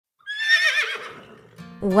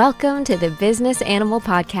Welcome to the Business Animal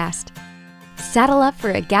Podcast. Saddle up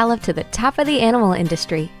for a gallop to the top of the animal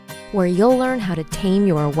industry, where you'll learn how to tame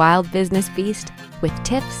your wild business beast with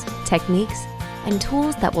tips, techniques, and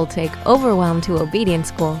tools that will take overwhelm to obedience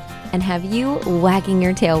school and have you wagging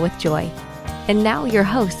your tail with joy. And now your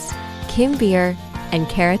hosts, Kim Beer and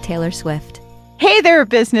Cara Taylor-Swift. Hey there,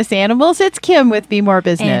 business animals. It's Kim with Be More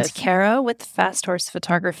Business. And Cara with Fast Horse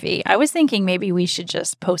Photography. I was thinking maybe we should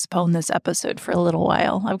just postpone this episode for a little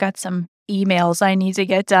while. I've got some emails I need to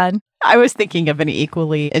get done. I was thinking of an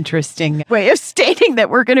equally interesting way of stating that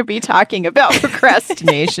we're going to be talking about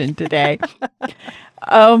procrastination today.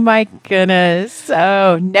 Oh my goodness.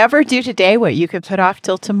 So never do today what you could put off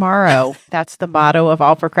till tomorrow. That's the motto of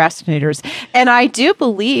all procrastinators. And I do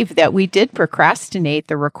believe that we did procrastinate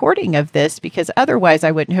the recording of this because otherwise I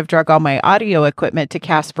wouldn't have drug all my audio equipment to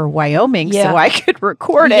Casper, Wyoming so I could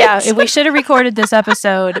record it. Yeah, we should have recorded this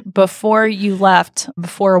episode before you left,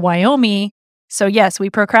 before Wyoming. So yes, we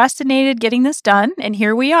procrastinated getting this done, and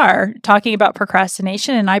here we are talking about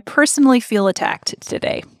procrastination, and I personally feel attacked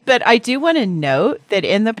today. But I do want to note that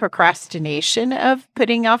in the procrastination of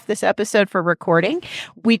putting off this episode for recording,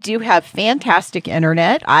 we do have fantastic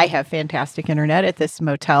internet. I have fantastic internet at this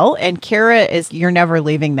motel, and Cara you're never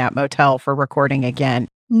leaving that motel for recording again.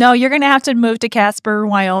 No, you're going to have to move to Casper,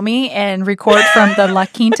 Wyoming, and record from the La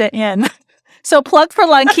Quinta Inn. So plug for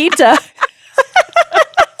La Quinta.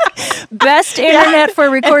 Best internet for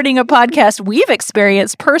recording a podcast we've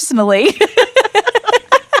experienced personally.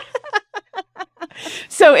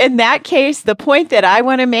 So in that case, the point that I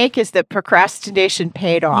want to make is that procrastination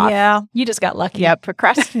paid off. Yeah, you just got lucky. Yeah,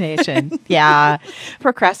 procrastination.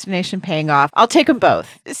 Procrastination paying off. I'll take them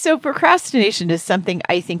both. So procrastination is something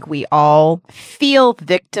I think we all feel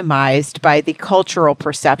victimized by the cultural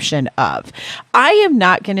perception of. I am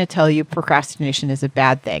not going to tell you procrastination is a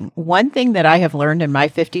bad thing. One thing that I have learned in my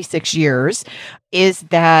 56 years is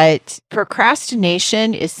that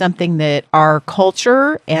procrastination is something that our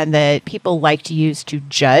culture and that people like to use to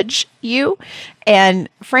judge you. And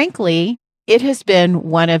frankly, it has been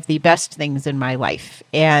one of the best things in my life.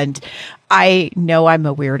 And I know I'm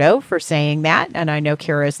a weirdo for saying that. And I know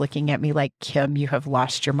Cara is looking at me like, Kim, you have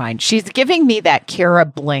lost your mind. She's giving me that Cara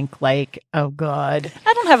blink like, oh God.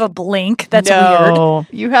 I don't have a blink. That's weird.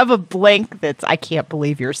 You have a blink that's, I can't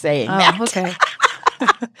believe you're saying that. Okay.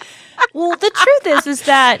 Well, the truth is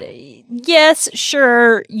that, yes,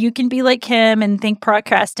 sure, you can be like him and think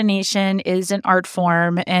procrastination is an art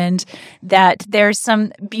form and that there's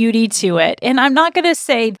some beauty to it. And I'm not going to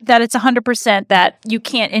say that it's 100% that you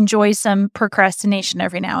can't enjoy some procrastination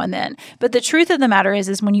every now and then. But the truth of the matter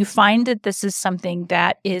is when you find that this is something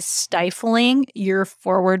that is stifling your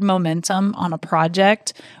forward momentum on a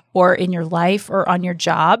project or in your life or on your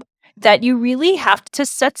job, that you really have to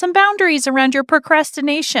set some boundaries around your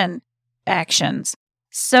procrastination actions.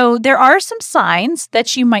 So there are some signs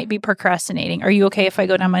that you might be procrastinating. Are you okay if I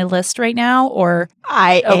go down my list right now? Or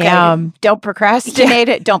I am. Don't procrastinate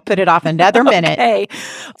it. Don't put it off another minute. Okay.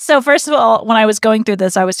 So first of all, when I was going through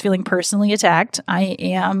this, I was feeling personally attacked. I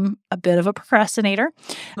am a bit of a procrastinator,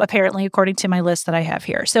 apparently, according to my list that I have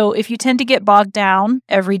here. So if you tend to get bogged down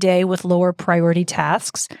every day with lower priority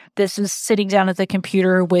tasks, this is sitting down at the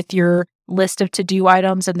computer with your list of to-do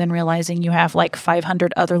items and then realizing you have like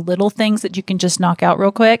 500 other little things that you can just knock out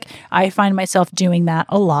real quick. I find myself doing that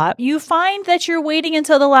a lot. You find that you're waiting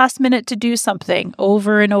until the last minute to do something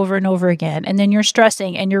over and over and over again, and then you're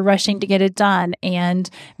stressing and you're rushing to get it done, and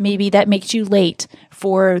maybe that makes you late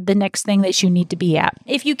for the next thing that you need to be at.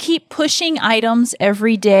 If you keep pushing items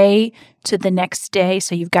every day to the next day,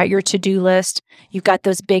 so you've got your to-do list, you've got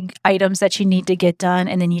those big items that you need to get done,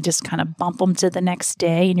 and then you just kind of bump them to the next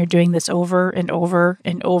day, and you're doing this over and over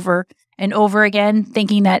and over and over again,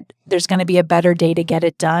 thinking that there's going to be a better day to get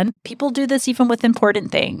it done. People do this even with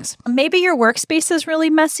important things. Maybe your workspace is really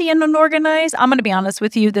messy and unorganized. I'm going to be honest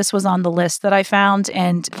with you. This was on the list that I found,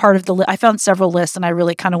 and part of the I found several lists, and I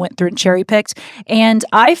really kind of went through and cherry picked. And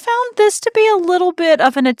I found this to be a little bit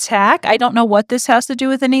of an attack. I don't know what this has to do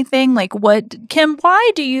with anything. Like Kim,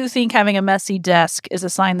 why do you think having a messy desk is a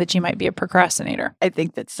sign that you might be a procrastinator? I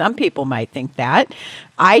think that some people might think that.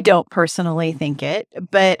 I don't personally think it,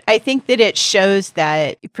 but I think that it shows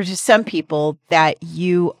that for some people that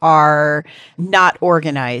you are not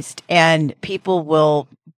organized, and people will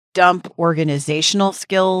dump organizational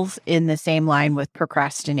skills in the same line with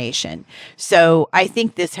procrastination. So I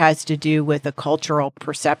think this has to do with a cultural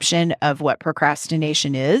perception of what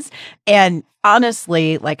procrastination is. And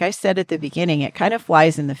honestly, like I said at the beginning, it kind of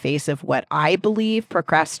flies in the face of what I believe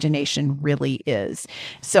procrastination really is.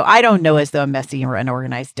 So I don't know as though a messy or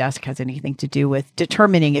unorganized desk has anything to do with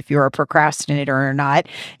determining if you're a procrastinator or not.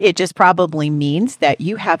 It just probably means that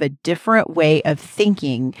you have a different way of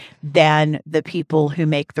thinking than the people who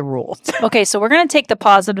make the rules. Okay, so we're going to take the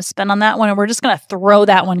positive spin on that one, and we're just going to throw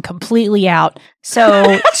that one completely out.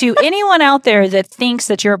 So to anyone out there that thinks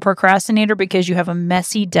that you're a procrastinator because you have a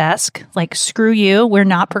messy desk, like screw you. We're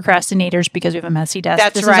not procrastinators because we have a messy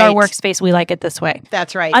desk. This is our workspace. We like it this way.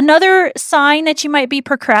 That's right. Another sign that you might be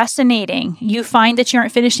procrastinating, you find that you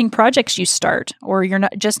aren't finishing projects you start, or you're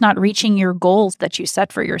not reaching your goals that you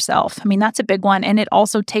set for yourself. I mean, that's a big one. And it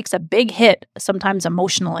also takes a big hit sometimes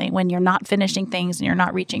emotionally when you're not finishing things and you're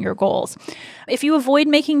not reaching your goals. If you avoid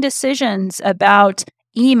making decisions about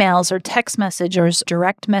emails or text messages or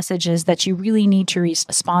direct messages that you really need to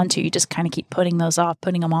respond to, you just kind of keep putting those off,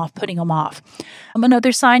 putting them off.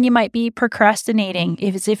 Another sign you might be procrastinating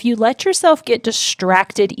is if you let yourself get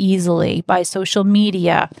distracted easily by social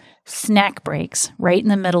media, snack breaks right in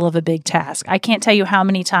the middle of a big task. I can't tell you how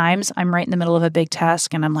many times I'm right in the middle of a big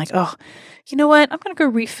task and I'm like, oh, you know what? I'm going to go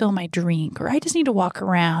refill my drink, or I just need to walk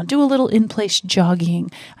around, do a little in-place jogging.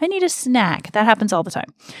 I need a snack. That happens all the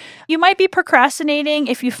time. You might be procrastinating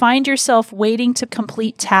if you find yourself waiting to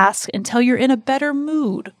complete tasks until you're in a better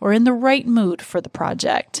mood or in the right mood for the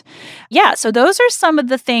project. Yeah, so those are some of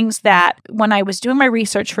the things that when I was doing my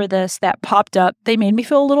research for this that popped up, they made me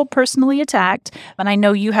feel a little personally attacked. And I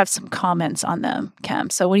know you have some comments on them, Kim.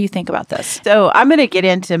 So what do you think about this? So I'm going to get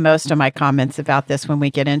into most of my comments about this when we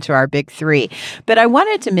get into our big three. But I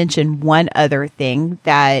wanted to mention one other thing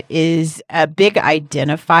that is a big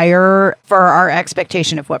identifier for our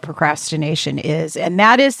expectation of what procrastination is. And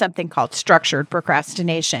that is something called structured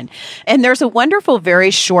procrastination. And there's a wonderful, very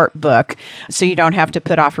short book, so you don't have to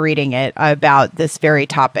put off reading it, about this very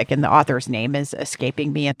topic. And the author's name is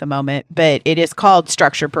escaping me at the moment, but it is called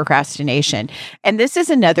Structured Procrastination. And this is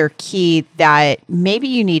another key that maybe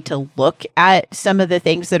you need to look at some of the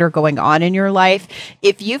things that are going on in your life.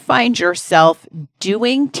 If you find yourself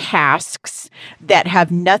doing tasks that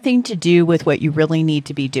have nothing to do with what you really need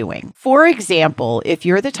to be doing. For example, if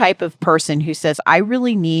you're the type of person who says, I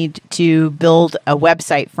really need to build a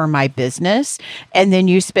website for my business, and then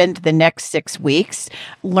you spend the next 6 weeks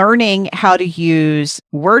learning how to use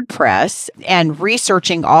WordPress and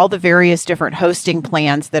researching all the various different hosting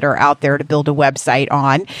plans that are out there to build a website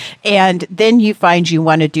on, and then you find you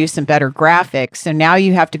want to do some better graphics. So now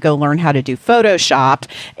you have to go learn how to do Photoshop,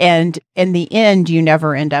 and in the end, you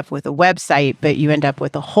never end up with a website, but you end up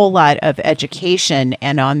with a whole lot of education.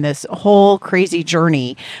 And on this whole crazy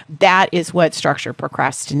journey, that is what structured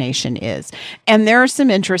procrastination is. And there are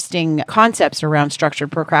some interesting concepts around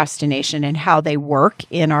structured procrastination and how they work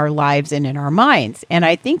in our lives and in our minds. And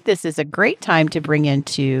I think this is a great time to bring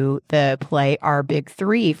into the play our big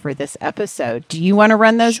three for this episode. Do you want to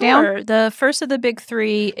run those down? Sure. The first of the big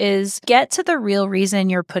three is get to the real reason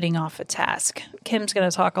you're putting off a task. Kim's going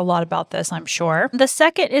to talk a lot about this, I'm sure. The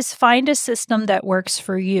second is find a system that works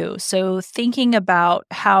for you. So thinking about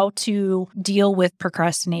how to deal with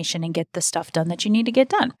procrastination and get the stuff done that you need to get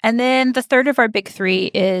done. And then the third of our big three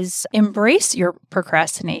is embrace your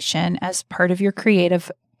procrastination as part of your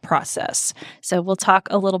creative process. So we'll talk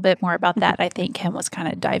a little bit more about that. I think Kim was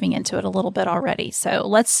kind of diving into it a little bit already. So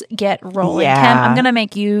let's get rolling. Yeah. Kim, I'm going to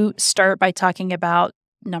make you start by talking about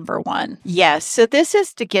number one. Yes. So this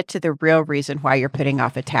is to get to the real reason why you're putting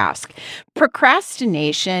off a task.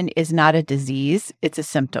 Procrastination is not a disease, it's a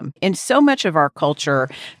symptom. And so much of our culture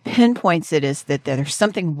pinpoints it as that there's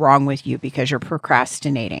something wrong with you because you're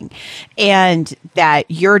procrastinating and that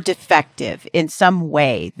you're defective in some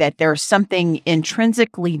way, that there's something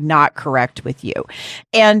intrinsically not correct with you.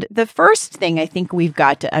 And the first thing I think we've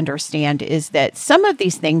got to understand is that some of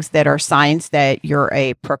these things that are signs that you're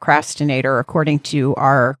a procrastinator, according to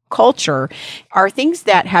our culture, are things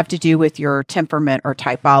that have to do with your temperament or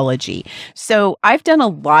typology. So I've done a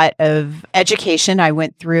lot of education. I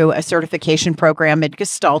went through a certification program in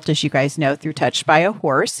Gestalt, as you guys know, through Touched by a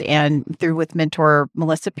Horse and through with mentor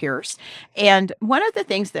Melissa Pierce. And one of the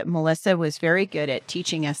things that Melissa was very good at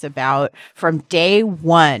teaching us about from day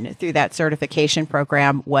one through that certification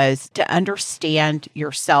program was to understand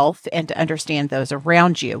yourself and to understand those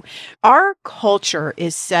around you. Our culture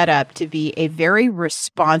is set up to be a very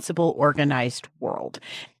responsible, organized world.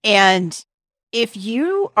 And if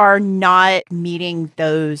you are not meeting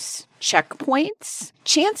those checkpoints,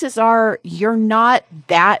 chances are you're not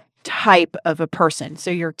that type of a person. So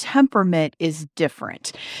your temperament is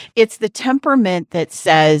different. It's the temperament that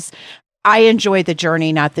says, I enjoy the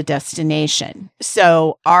journey, not the destination.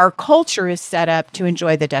 So our culture is set up to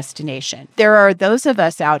enjoy the destination. There are those of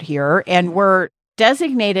us out here, and we're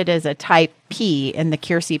designated as a type P in the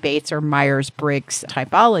Kiersey-Bates or Myers-Briggs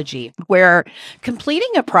typology, where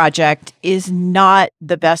completing a project is not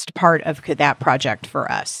the best part of that project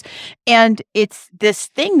for us. And it's this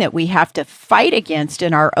thing that we have to fight against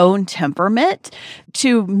in our own temperament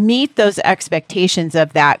to meet those expectations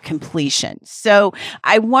of that completion. So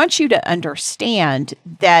I want you to understand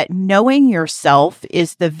that knowing yourself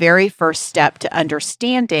is the very first step to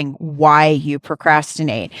understanding why you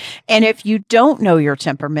procrastinate. And if you don't know your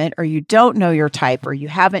temperament, or you don't know your type, or you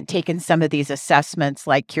haven't taken some of these assessments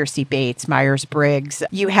like Kiersey-Bates, Myers-Briggs,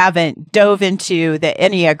 you haven't dove into the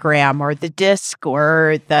Enneagram or the DISC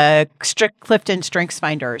or the Clifton Strengths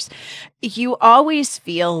Finders, you always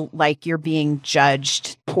feel like you're being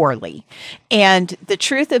judged poorly. And the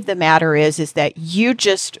truth of the matter is that you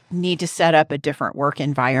just need to set up a different work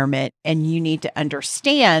environment, and you need to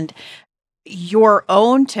understand your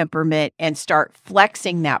own temperament and start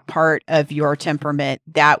flexing that part of your temperament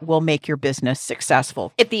that will make your business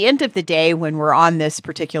successful. At the end of the day, when we're on this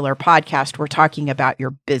particular podcast, we're talking about your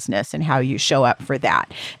business and how you show up for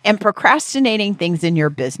that. And procrastinating things in your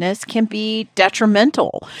business can be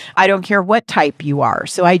detrimental. I don't care what type you are.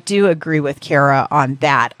 So I do agree with Cara on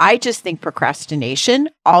that. I just think procrastination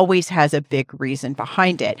always has a big reason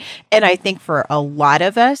behind it. And I think for a lot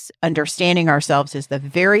of us, understanding ourselves is the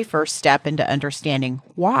very first step into understanding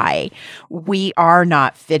why we are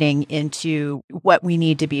not fitting into what we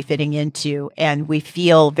need to be fitting into. And we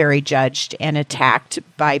feel very judged and attacked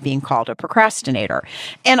by being called a procrastinator.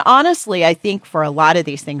 And honestly, I think for a lot of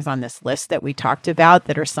these things on this list that we talked about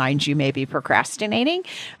that are signs you may be procrastinating,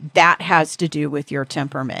 that has to do with your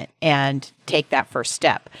temperament, and take that first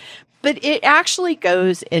step. But it actually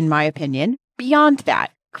goes, in my opinion, beyond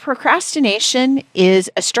that. Procrastination is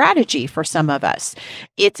a strategy for some of us.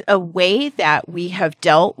 It's a way that we have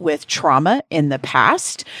dealt with trauma in the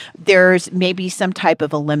past. There's maybe some type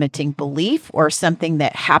of a limiting belief or something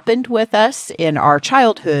that happened with us in our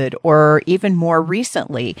childhood or even more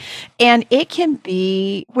recently. And it can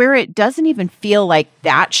be where it doesn't even feel like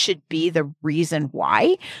that should be the reason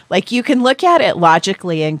why. Like, you can look at it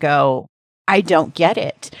logically and go, I don't get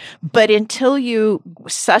it. But until you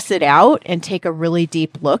suss it out and take a really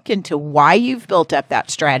deep look into why you've built up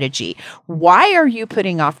that strategy, why are you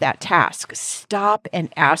putting off that task? Stop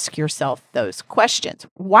and ask yourself those questions.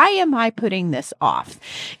 Why am I putting this off?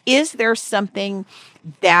 Is there something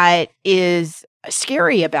that is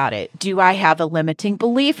scary about it? Do I have a limiting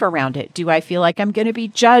belief around it? Do I feel like I'm going to be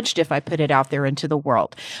judged if I put it out there into the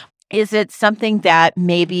world? Is it something that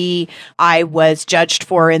maybe I was judged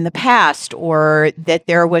for in the past, or that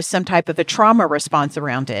there was some type of a trauma response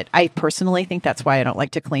around it? I personally think that's why I don't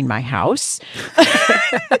like to clean my house.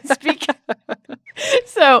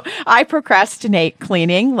 So I procrastinate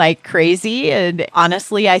cleaning like crazy. And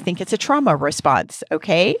honestly, I think it's a trauma response.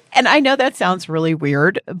 Okay. And I know that sounds really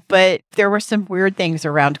weird, but there were some weird things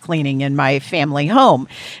around cleaning in my family home.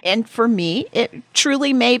 And for me, it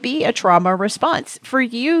truly may be a trauma response. For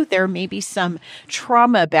you, there may be some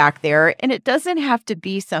trauma back there, and it doesn't have to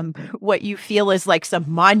be what you feel is like some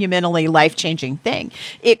monumentally life-changing thing.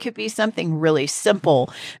 It could be something really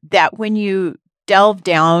simple that when you delve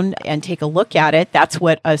down and take a look at it, that's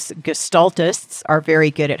what us gestaltists are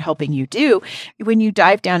very good at helping you do. When you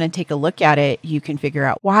dive down and take a look at it, you can figure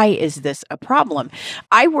out, why is this a problem?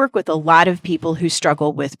 I work with a lot of people who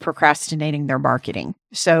struggle with procrastinating their marketing.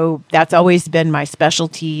 So that's always been my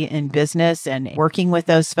specialty in business and working with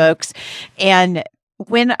those folks. And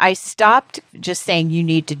when I stopped just saying you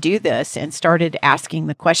need to do this and started asking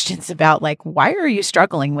the questions about, like, why are you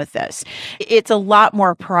struggling with this? It's a lot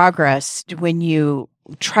more progress when you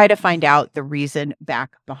try to find out the reason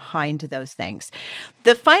back behind those things.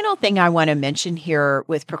 The final thing I want to mention here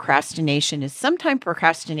with procrastination is sometimes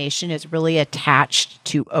procrastination is really attached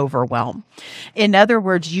to overwhelm. In other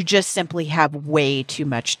words, you just simply have way too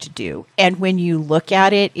much to do. And when you look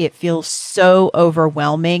at it, it feels so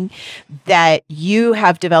overwhelming that you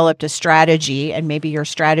have developed a strategy, and maybe your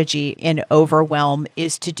strategy in overwhelm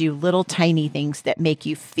is to do little tiny things that make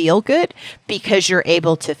you feel good because you're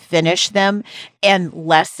able to finish them and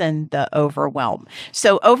lessen the overwhelm.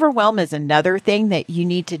 So overwhelm is another thing that you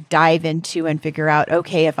need to dive into and figure out,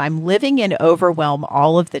 okay, if I'm living in overwhelm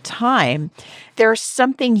all of the time, there's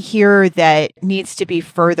something here that needs to be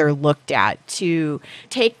further looked at to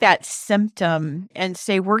take that symptom and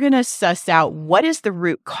say, we're going to suss out what is the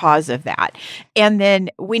root cause of that. And then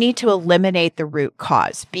we need to eliminate the root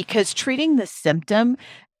cause, because treating the symptom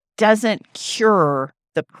doesn't cure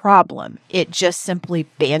the problem. It just simply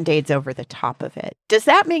band-aids over the top of it. Does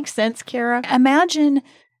that make sense, Cara? Imagine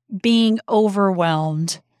being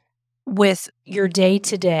overwhelmed with your day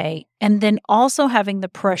to day, and then also having the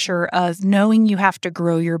pressure of knowing you have to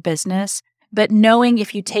grow your business, but knowing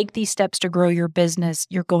if you take these steps to grow your business,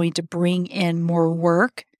 you're going to bring in more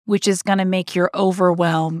work, which is going to make your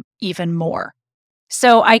overwhelm even more.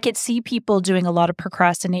 So I could see people doing a lot of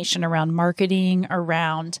procrastination around marketing,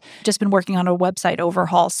 around just been working on a website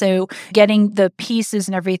overhaul. So getting the pieces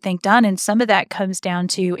and everything done. And some of that comes down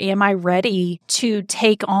to, am I ready to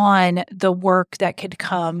take on the work that could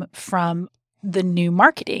come from the new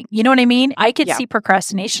marketing? You know what I mean? I could see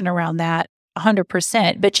procrastination around that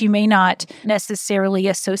 100%, but you may not necessarily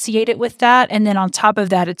associate it with that. And then on top of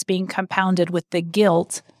that, it's being compounded with the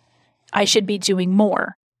guilt. I should be doing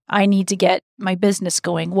more. I need to get my business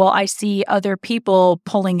going. Well, I see other people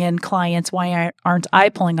pulling in clients. Why aren't I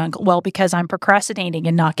pulling on? Well, because I'm procrastinating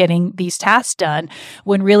and not getting these tasks done,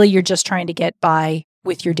 when really you're just trying to get by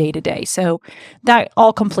with your day-to-day. So that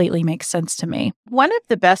all completely makes sense to me. One of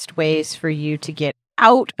the best ways for you to get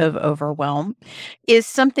out of overwhelm is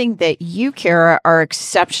something that you, Cara, are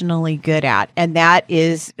exceptionally good at. And that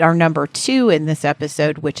is our number 2 in this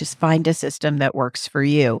episode, which is find a system that works for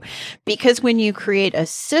you. Because when you create a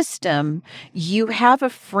system, you have a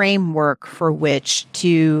framework for which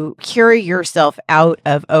to carry yourself out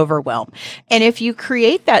of overwhelm. And if you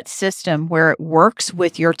create that system where it works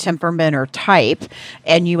with your temperament or type,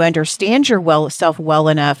 and you understand yourself well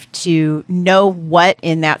enough to know what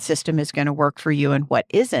in that system is going to work for you and what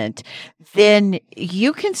isn't, then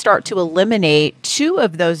you can start to eliminate 2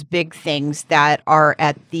 of those big things that are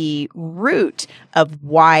at the root of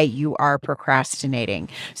why you are procrastinating.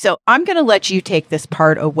 So I'm going to let you take this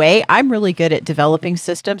part away. I'm really good at developing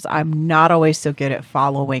systems. I'm not always so good at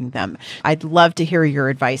following them. I'd love to hear your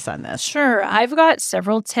advice on this. Sure. I've got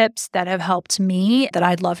several tips that have helped me that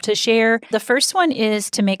I'd love to share. The first one is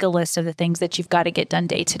to make a list of the things that you've got to get done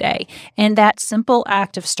day to day. And that simple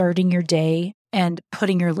act of starting your day and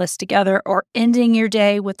putting your list together or ending your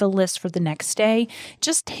day with a list for the next day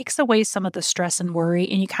just takes away some of the stress and worry,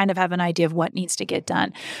 and you kind of have an idea of what needs to get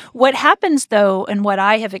done. What happens though, and what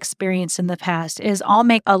I have experienced in the past, is I'll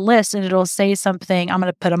make a list and it'll say something, I'm going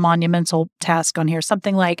to put a monumental task on here,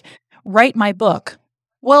 something like write my book.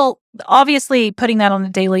 Well, obviously, putting that on the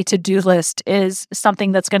daily to-do list is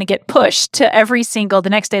something that's going to get pushed to every single,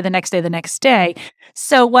 the next day, the next day, the next day.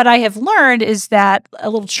 So what I have learned is that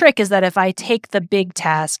a little trick is that if I take the big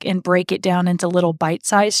task and break it down into little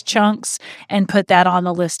bite-sized chunks and put that on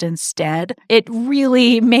the list instead, it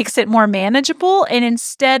really makes it more manageable. And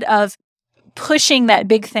instead of pushing that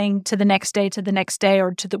big thing to the next day,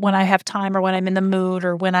 or to when I have time or when I'm in the mood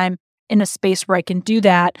or when I'm in a space where I can do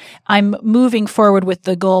that, I'm moving forward with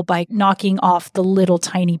the goal by knocking off the little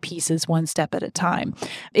tiny pieces one step at a time.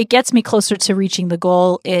 It gets me closer to reaching the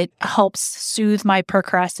goal. It helps soothe my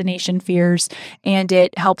procrastination fears, and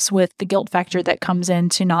it helps with the guilt factor that comes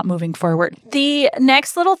into not moving forward. The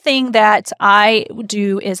next little thing that I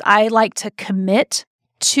do is I like to commit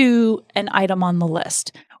to an item on the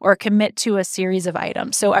list or commit to a series of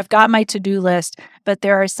items. So I've got my to-do list, but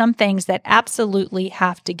there are some things that absolutely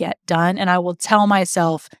have to get done. And I will tell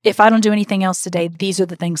myself, if I don't do anything else today, these are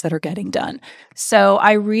the things that are getting done. So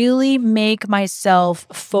I really make myself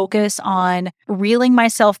focus on reeling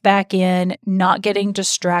myself back in, not getting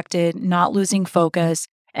distracted, not losing focus,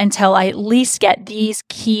 until I at least get these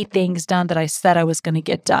key things done that I said I was going to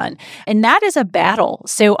get done. And that is a battle.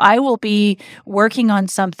 So I will be working on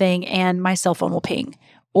something and my cell phone will ping,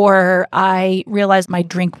 or I realize my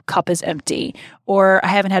drink cup is empty, or I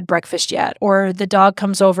haven't had breakfast yet, or the dog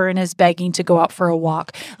comes over and is begging to go out for a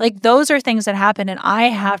walk. Like, those are things that happen, and I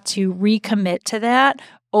have to recommit to that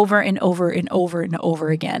over and over and over and over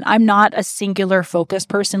again. I'm not a singular focused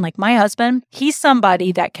person like my husband. He's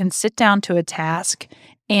somebody that can sit down to a task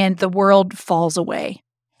and the world falls away.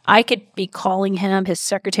 I could be calling him, his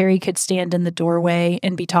secretary could stand in the doorway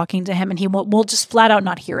and be talking to him, and he will just flat out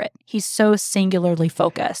not hear it. He's so singularly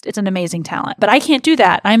focused. It's an amazing talent. But I can't do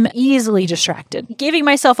that. I'm easily distracted. Giving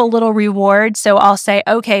myself a little reward. So I'll say,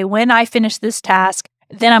 okay, when I finish this task,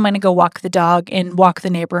 then I'm going to go walk the dog and walk the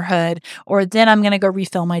neighborhood, or then I'm going to go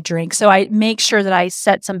refill my drink. So I make sure that I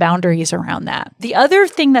set some boundaries around that. The other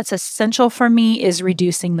thing that's essential for me is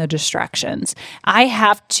reducing the distractions. I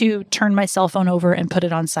have to turn my cell phone over and put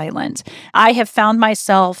it on silent. I have found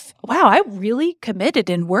myself, wow, I really committed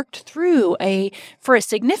and worked through for a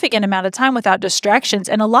significant amount of time without distractions.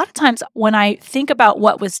 And a lot of times when I think about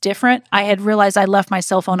what was different, I had realized I left my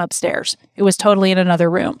cell phone upstairs. It was totally in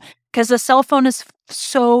another room. because the cell phone is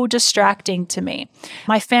so distracting to me.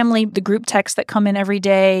 My family, the group texts that come in every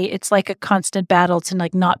day, it's like a constant battle to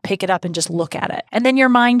not pick it up and just look at it. And then your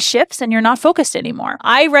mind shifts and you're not focused anymore.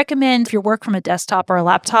 I recommend if you work from a desktop or a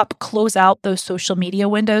laptop, close out those social media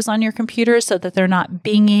windows on your computer so that they're not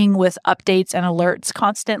binging with updates and alerts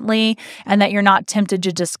constantly, and that you're not tempted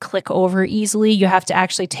to just click over easily. You have to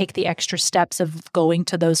actually take the extra steps of going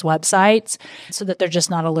to those websites so that they're just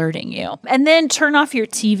not alerting you. And then turn off your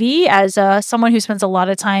TV. As someone who spends a lot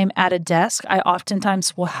of time at a desk, I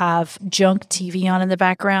oftentimes will have junk TV on in the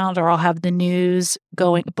background, or I'll have the news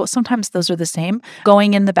going, but sometimes those are the same,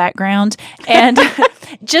 going in the background. And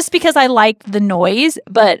just because I like the noise,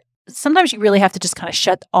 but sometimes you really have to just kind of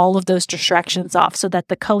shut all of those distractions off so that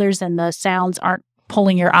the colors and the sounds aren't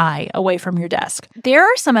pulling your eye away from your desk. There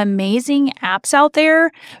are some amazing apps out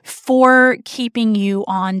there for keeping you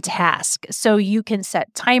on task. So you can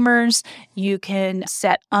set timers, you can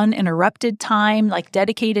set uninterrupted time, like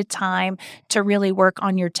dedicated time to really work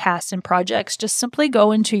on your tasks and projects. Just simply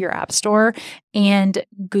go into your app store and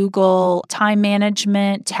Google time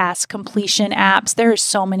management, task completion apps. There are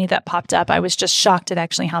so many that popped up. I was just shocked at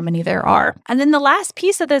actually how many there are. And then the last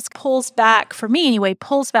piece of this pulls back, for me anyway,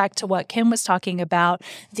 pulls back to what Kim was talking about,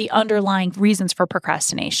 the underlying reasons for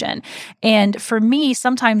procrastination. And for me,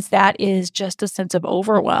 sometimes that is just a sense of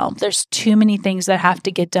overwhelm. There's too many things that have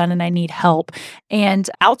to get done and I need help. And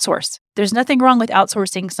outsource. There's nothing wrong with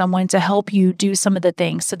outsourcing someone to help you do some of the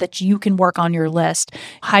things so that you can work on your list.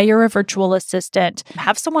 Hire a virtual assistant.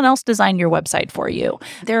 Have someone else design your website for you.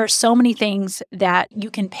 There are so many things that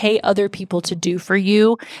you can pay other people to do for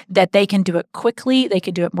you, that they can do it quickly. They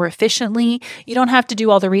can do it more efficiently. You don't have to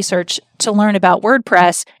do all the research to learn about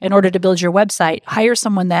WordPress in order to build your website. Hire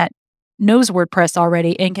someone that knows WordPress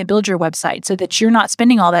already and can build your website so that you're not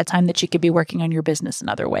spending all that time that you could be working on your business in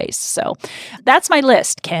other ways. So that's my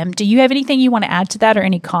list, Kim. Do you have anything you want to add to that or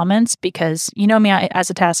any comments? Because you know me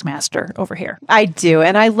as a taskmaster over here. I do.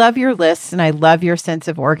 And I love your lists and I love your sense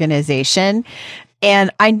of organization.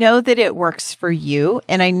 And I know that it works for you.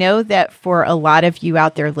 And I know that for a lot of you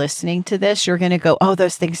out there listening to this, you're going to go, oh,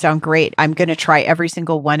 those things sound great. I'm going to try every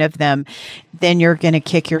single one of them. Then you're going to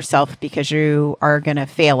kick yourself because you are going to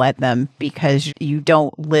fail at them because you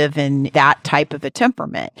don't live in that type of a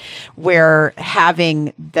temperament where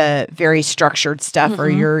having the very structured stuff or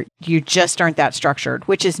you just aren't that structured,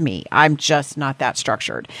 which is me. I'm just not that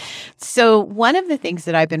structured. So one of the things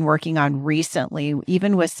that I've been working on recently,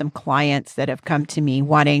 even with some clients that have come to me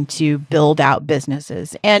wanting to build out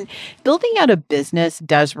businesses. And building out a business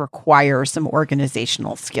does require some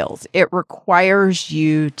organizational skills. It requires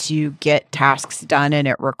you to get tasks done and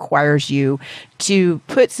it requires you to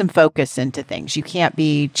put some focus into things. You can't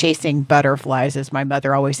be chasing butterflies, as my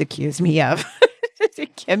mother always accused me of.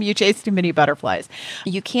 Kim, you chase too many butterflies.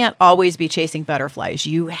 You can't always be chasing butterflies.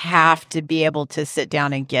 You have to be able to sit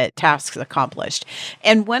down and get tasks accomplished.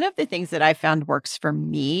 And one of the things that I found works for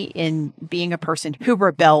me in being a person who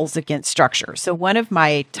rebels against structure. So one of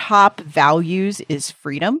my top values is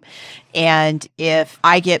freedom. And if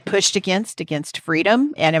I get pushed against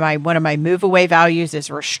freedom, and one of my move away values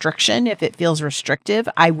is restriction, if it feels restrictive,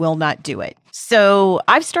 I will not do it. So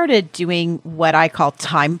I've started doing what I call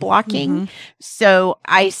time blocking. So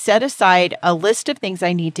I set aside a list of things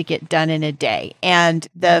I need to get done in a day. And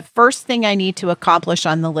the first thing I need to accomplish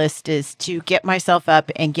on the list is to get myself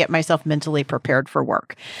up and get myself mentally prepared for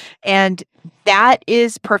work. And that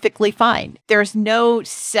is perfectly fine. There's no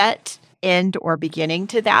set end or beginning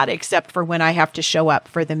to that, except for when I have to show up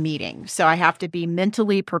for the meeting. So I have to be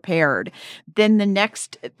mentally prepared. Then the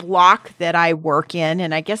next block that I work in,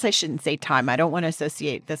 and I guess I shouldn't say time, I don't want to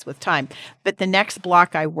associate this with time, but the next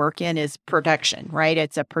block I work in is production, right?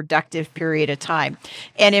 It's a productive period of time.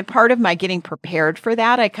 And in part of my getting prepared for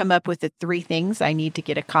that, I come up with the 3 things I need to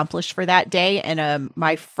get accomplished for that day. And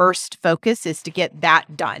my first focus is to get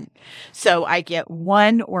that done. So I get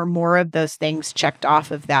 1 or more of those things checked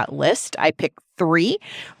off of that list. I pick 3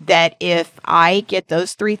 that if I get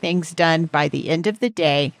those 3 things done by the end of the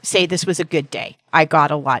day, say this was a good day. I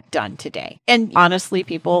got a lot done today. And honestly,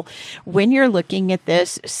 people, when you're looking at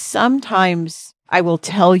this, sometimes I will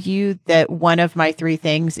tell you that one of my 3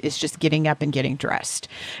 things is just getting up and getting dressed.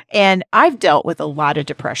 And I've dealt with a lot of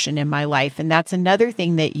depression in my life. And that's another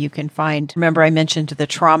thing that you can find. Remember, I mentioned the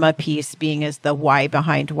trauma piece being as the why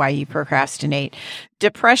behind why you procrastinate.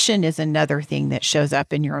 Depression is another thing that shows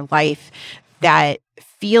up in your life that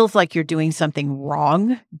feels like you're doing something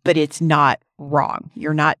wrong, but it's not wrong.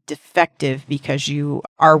 You're not defective because you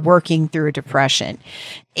are working through depression.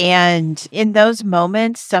 And in those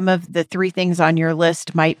moments, some of the 3 things on your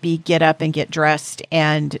list might be get up and get dressed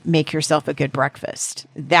and make yourself a good breakfast.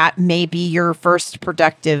 That may be your first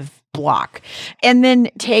productive block. And then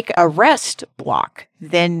take a rest block,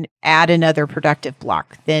 then add another productive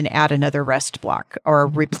block, then add another rest block or a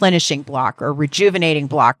replenishing block or rejuvenating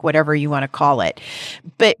block, whatever you want to call it.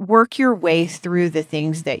 But work your way through the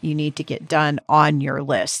things that you need to get done on your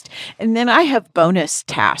list. And then I have bonus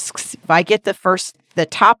tasks. If I get the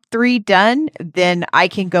top 3 done, then I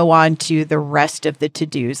can go on to the rest of the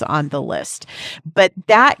to-dos on the list. But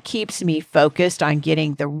that keeps me focused on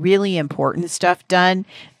getting the really important stuff done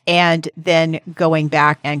and then going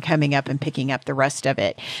back and coming up and picking up the rest of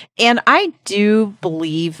it. And I do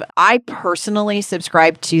believe, I personally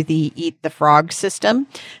subscribe to the Eat the Frog system,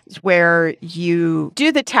 where you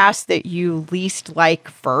do the task that you least like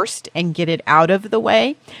first and get it out of the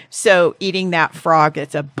way. So eating that frog,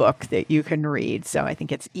 it's a book that you can read. So I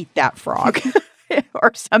think it's Eat That Frog.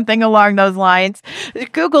 Or something along those lines.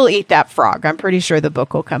 Google Eat That Frog. I'm pretty sure the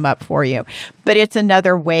book will come up for you. But it's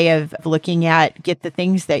another way of looking at get the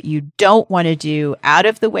things that you don't want to do out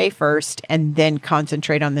of the way first, and then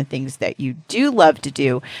concentrate on the things that you do love to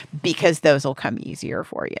do, because those will come easier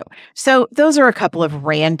for you. So those are a couple of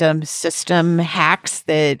random system hacks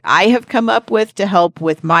that I have come up with to help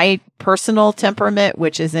with my personal temperament,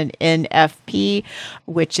 which is an NFP,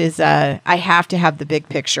 which is I have to have the big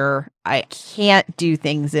picture. I can't do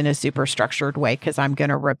things in a super structured way because I'm going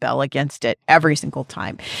to rebel against it every single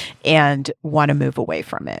time and want to move away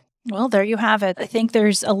from it. Well, there you have it. I think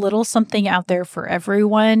there's a little something out there for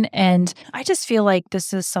everyone. And I just feel like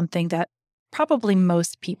this is something that probably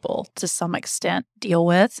most people to some extent deal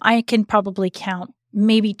with. I can probably count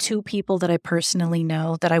maybe 2 people that I personally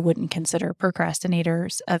know that I wouldn't consider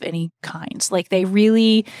procrastinators of any kinds. Like, they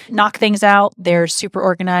really knock things out. They're super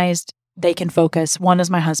organized. They can focus. One is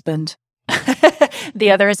my husband. The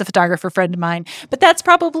other is a photographer friend of mine. But that's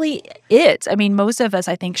probably it. I mean, most of us,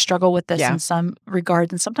 I think, struggle with this in some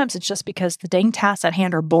regards. And sometimes it's just because the dang tasks at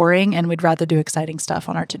hand are boring and we'd rather do exciting stuff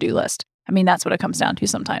on our to-do list. I mean, that's what it comes down to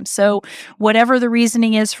sometimes. So whatever the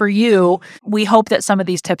reasoning is for you, we hope that some of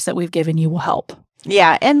these tips that we've given you will help.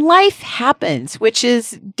 Yeah. And life happens, which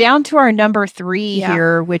is down to our number 3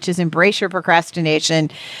 here, which is embrace your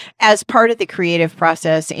procrastination as part of the creative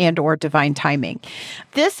process and or divine timing.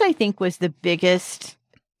 This, I think, was the biggest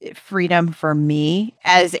freedom for me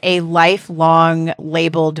as a lifelong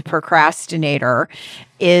labeled procrastinator,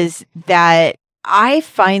 is that I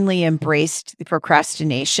finally embraced the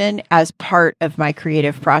procrastination as part of my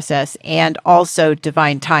creative process and also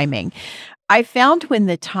divine timing. I found when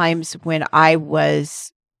the times when I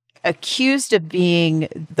was accused of being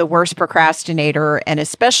the worst procrastinator, and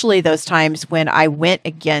especially those times when I went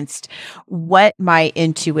against what my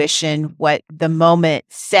intuition, what the moment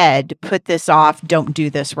said, put this off, don't do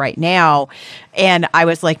this right now. And I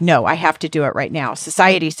was like, no, I have to do it right now.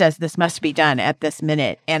 Society says this must be done at this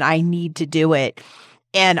minute, and I need to do it.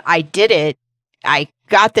 And I did it. I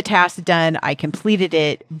got the task done. I completed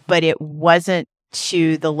it, but it wasn't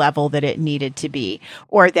to the level that it needed to be,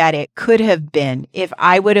 or that it could have been if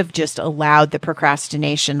I would have just allowed the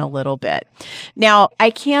procrastination a little bit. Now, I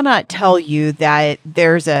cannot tell you that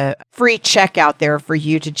there's a free check out there for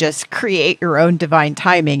you to just create your own divine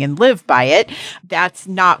timing and live by it. That's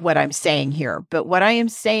not what I'm saying here. But what I am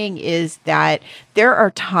saying is that there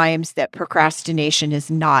are times that procrastination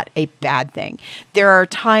is not a bad thing. There are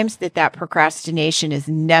times that procrastination is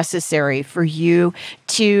necessary for you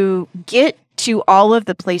to get to all of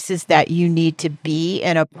the places that you need to be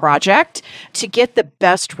in a project to get the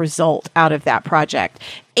best result out of that project.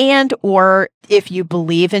 And, or if you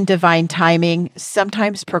believe in divine timing,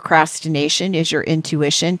 sometimes procrastination is your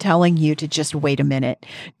intuition telling you to just wait a minute,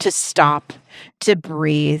 to stop, to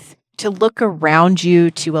breathe, to look around you,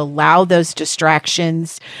 to allow those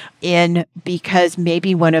distractions in, because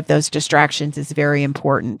maybe one of those distractions is very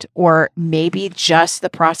important, or maybe just the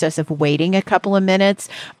process of waiting a couple of minutes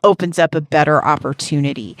opens up a better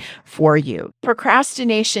opportunity for you.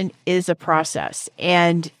 Procrastination is a process.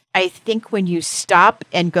 And I think when you stop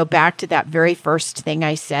and go back to that very first thing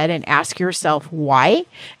I said and ask yourself why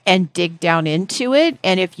and dig down into it,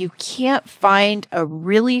 and if you can't find a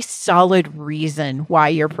really solid reason why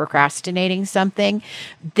you're procrastinating something,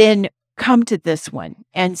 then come to this one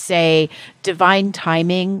and say divine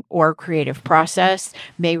timing or creative process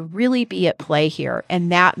may really be at play here.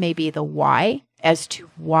 And that may be the why as to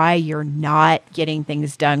why you're not getting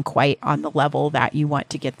things done quite on the level that you want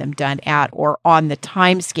to get them done at, or on the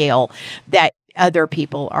time scale that other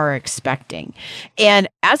people are expecting. And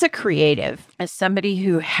as a creative, as somebody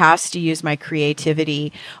who has to use my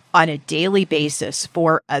creativity on a daily basis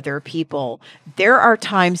for other people, there are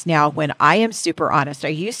times now when I am super honest. I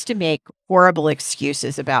used to make horrible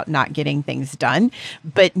excuses about not getting things done,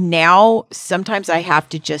 but now sometimes I have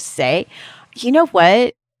to just say, you know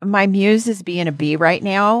what? My muse is being a bee right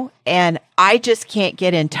now, and I just can't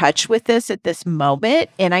get in touch with this at this moment.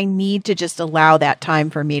 And I need to just allow that time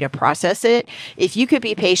for me to process it. If you could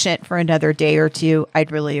be patient for another day or two,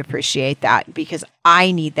 I'd really appreciate that, because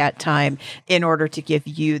I need that time in order to give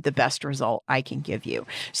you the best result I can give you.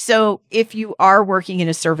 So if you are working in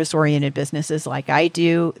a service-oriented businesses like I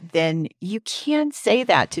do, then you can say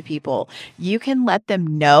that to people. You can let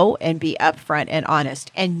them know and be upfront and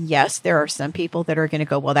honest. And yes, there are some people that are going to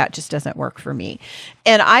go, well, that just doesn't work for me.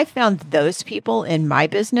 And I found those people in my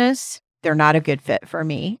business, they're not a good fit for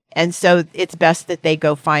me. And so it's best that they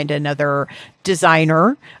go find another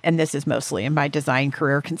designer. And this is mostly in my design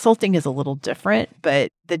career. Consulting is a little different, but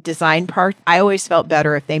the design part, I always felt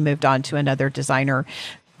better if they moved on to another designer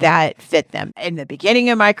that fit them. In the beginning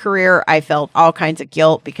of my career, I felt all kinds of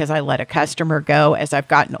guilt because I let a customer go. As I've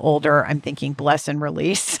gotten older, I'm thinking bless and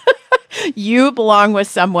release. You belong with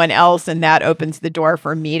someone else, and that opens the door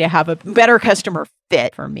for me to have a better customer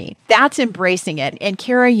fit for me. That's embracing it. And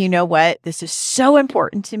Cara, you know what? This is so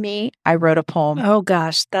important to me. I wrote a poem. Oh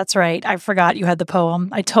gosh, that's right. I forgot you had the poem.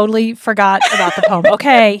 I totally forgot about the poem.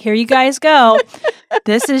 Okay, here you guys go.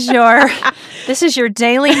 This is your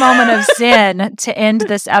daily moment of zen to end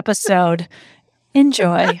this episode.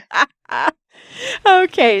 Enjoy.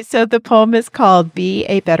 Okay, so the poem is called Be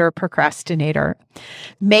a Better Procrastinator.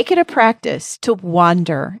 Make it a practice to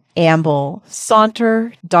wander, amble,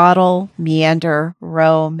 saunter, dawdle, meander,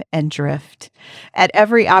 roam, and drift. At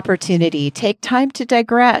every opportunity, take time to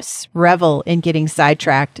digress, revel in getting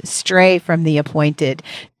sidetracked, stray from the appointed,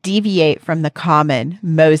 deviate from the common,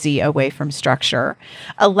 mosey away from structure.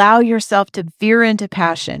 Allow yourself to veer into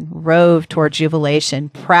passion, rove toward jubilation,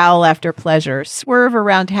 prowl after pleasure, swerve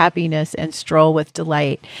around happiness, and stroll with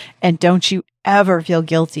delight. And don't you ever feel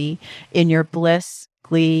guilty in your bliss,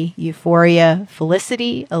 glee, euphoria,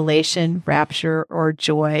 felicity, elation, rapture, or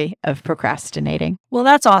joy of procrastinating. Well,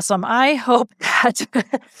 that's awesome. I hope that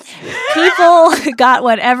people got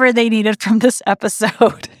whatever they needed from this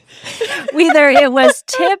episode. Whether it was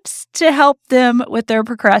tips to help them with their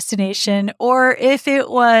procrastination, or if it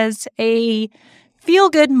was a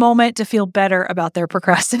feel-good moment to feel better about their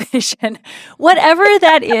procrastination. Whatever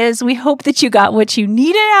that is, we hope that you got what you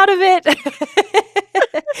needed out of it.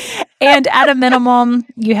 And at a minimum,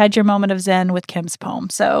 you had your moment of zen with Kim's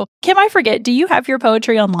poem. So, Kim, I forget, do you have your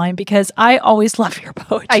poetry online? Because I always love your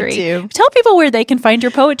poetry. I do. Tell people where they can find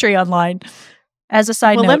your poetry online. As a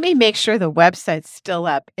side note. Let me make sure the website's still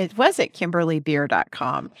up. It was at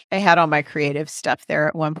KimberlyBeer.com. I had all my creative stuff there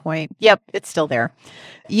at one point. Yep, it's still there.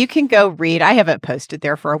 You can go read. I haven't posted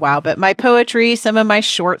there for a while, but my poetry, some of my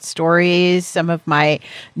short stories, some of my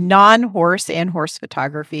non-horse and horse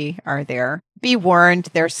photography are there. Be warned,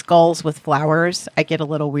 they're skulls with flowers. I get a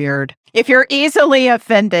little weird. If you're easily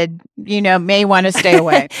offended, may want to stay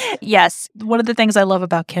away. Yes. One of the things I love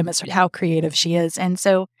about Kim is how creative she is. And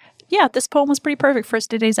so yeah, this poem was pretty perfect for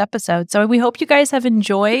today's episode. So we hope you guys have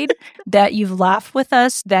enjoyed, that you've laughed with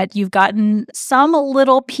us, that you've gotten some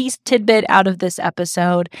little piece tidbit out of this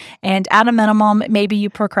episode. And at a minimum, maybe you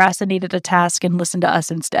procrastinated a task and listened to us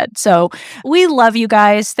instead. So we love you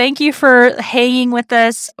guys. Thank you for hanging with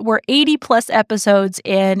us. We're 80 plus episodes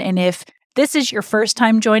in. And if this is your first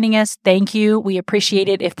time joining us, thank you. We appreciate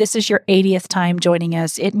it. If this is your 80th time joining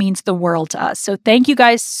us, it means the world to us. So thank you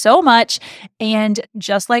guys so much. And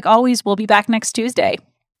just like always, we'll be back next Tuesday.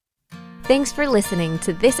 Thanks for listening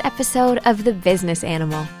to this episode of The Business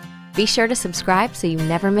Animal. Be sure to subscribe so you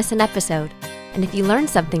never miss an episode. And if you learned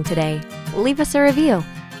something today, leave us a review.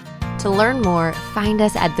 To learn more, find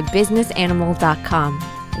us at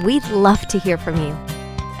thebusinessanimal.com. We'd love to hear from you.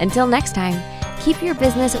 Until next time, keep your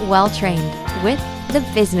business well trained with The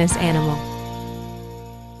Business Animal.